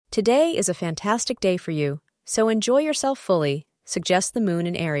Today is a fantastic day for you, so enjoy yourself fully, suggests the moon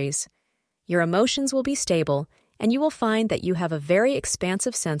in Aries. Your emotions will be stable, and you will find that you have a very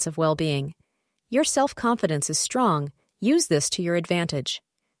expansive sense of well-being. Your self-confidence is strong. Use this to your advantage.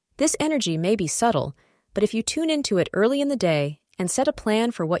 This energy may be subtle, but if you tune into it early in the day and set a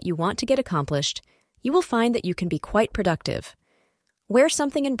plan for what you want to get accomplished, you will find that you can be quite productive. Wear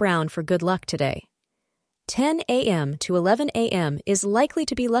something in brown for good luck today. 10 a.m. to 11 a.m. is likely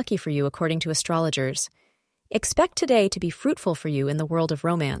to be lucky for you according to astrologers. Expect today to be fruitful for you in the world of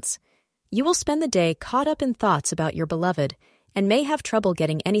romance. You will spend the day caught up in thoughts about your beloved and may have trouble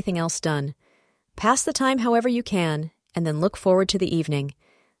getting anything else done. Pass the time however you can, and then look forward to the evening.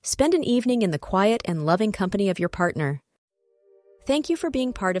 Spend an evening in the quiet and loving company of your partner. Thank you for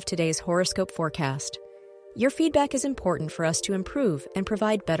being part of today's horoscope forecast. Your feedback is important for us to improve and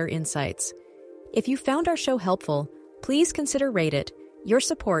provide better insights. If you found our show helpful, please consider rate it. Your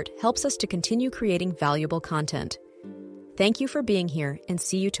support helps us to continue creating valuable content. Thank you for being here, and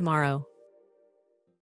see you tomorrow.